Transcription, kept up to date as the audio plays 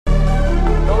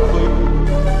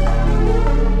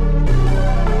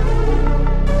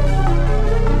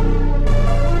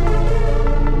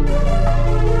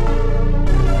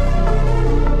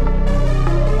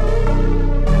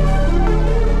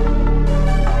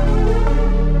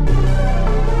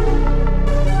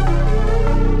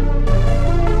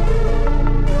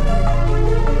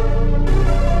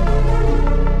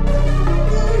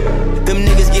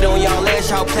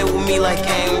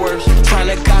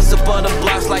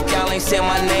ain't said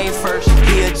my name first.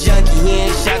 He a junkie, he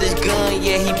ain't shot his gun,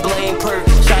 yeah, he blame perk.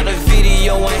 Shot a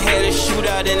video and had a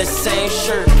shootout in the same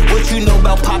shirt. What you know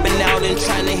about popping out and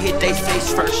trying to hit they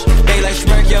face first? They like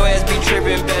smirk, your ass be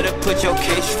trippin', better put your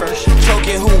case first.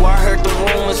 Choking who? I heard the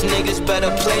rumors, niggas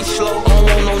better play slow. I don't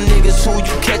want no niggas who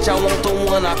you catch, I want the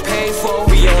one I pay for.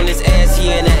 We on this ass,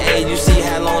 he in the A, you see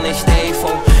how long they stay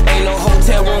for. Ain't no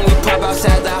hotel room, we pop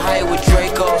outside the height with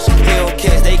Dracos.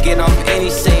 Hellcats, they get off any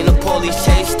scene, the police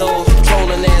chase those.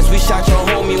 Trolling ass, we shot your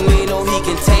homie, we know he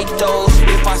can take those.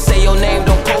 If I say your name,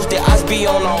 don't post it, I be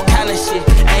on all kind of shit.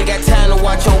 I ain't got time to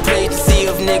watch your page to see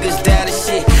if niggas die to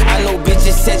shit. I know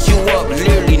bitches set you up,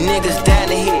 literally niggas down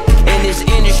to hit. In this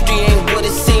industry ain't what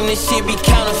it seem, this shit be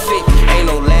counterfeit. Ain't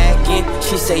no lacking,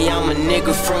 she say I'm a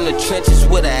nigga from the trenches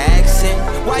with an accent.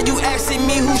 Why you asking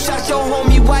me who shot your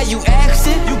homie, why you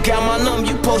asking? You got my number,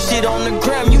 you post it on the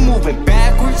gram, you moving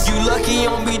backwards. You lucky you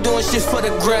don't be doing shit for the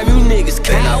gram, you niggas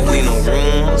can't. I win no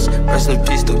rumors, rest in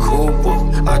peace to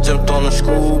Cooper. I jumped on the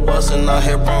school bus and I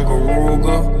hit Bronco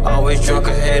Ruger. Always drunk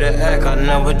a hater act, I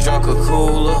never drunk a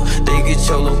cooler. They get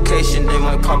your location, they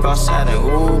might pop outside in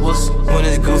Ubers. When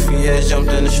this goofy ass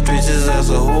jumped in the streets, his ass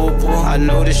a hooper. I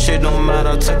know this shit don't matter,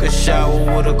 I took a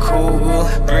shower with a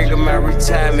cougar. Bring him out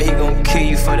retirement, he gon' kill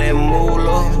you for that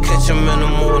moolah. Catch him in the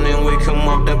morning, wake him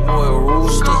up, that boy a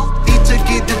rooster. He took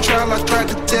it to trial, I tried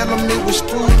to tell him it was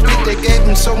stupid. They gave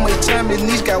him so much time, his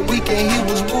knees got weak and he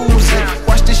was woozy.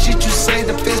 Watch the shit you say,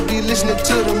 the feds be listening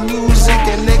to the music.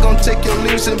 And they gon' take your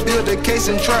lyrics and build a case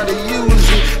and try to use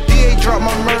it. DA dropped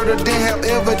my murder, didn't have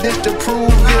evidence to prove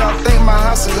it. I think my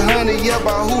house is haunted, yeah,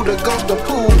 by who the ghost to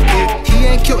prove it. He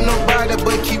ain't killed nobody,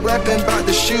 but keep rapping about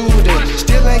the shooting.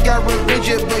 Still ain't got revenge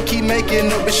yet, but keep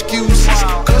making up excuses.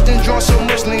 Cause then drunk so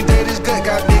much, nigga, that his gut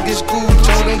got big as school.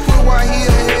 Told him quit while he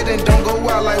ahead and don't go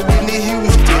out like Whitney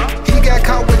Houston. He got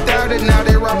caught without it, now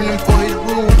they robbing him for his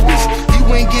rubies. He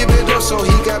wouldn't give it up, so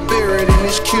he got buried in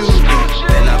his cube.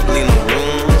 And I bleed no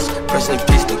rumors, rest in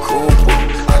peace to Cooper.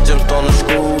 I jumped on the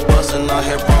school bus and I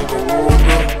hit Bronco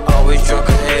Ruger. Always drunk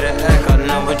a hater act, I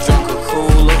never drunk a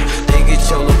cooler. They get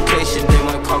your location, they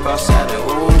might pop outside in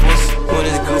Ubers. When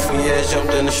this goofy ass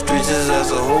jumped in the streets, his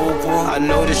ass a hooper. I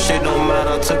know this shit don't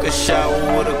matter, I took a shower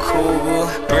with a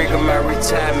cougar. Bring him out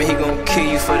retirement, he gon' kill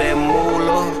you for that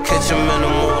moolah. Catch him in the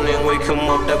morning, wake him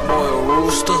up, that boy a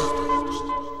rooster.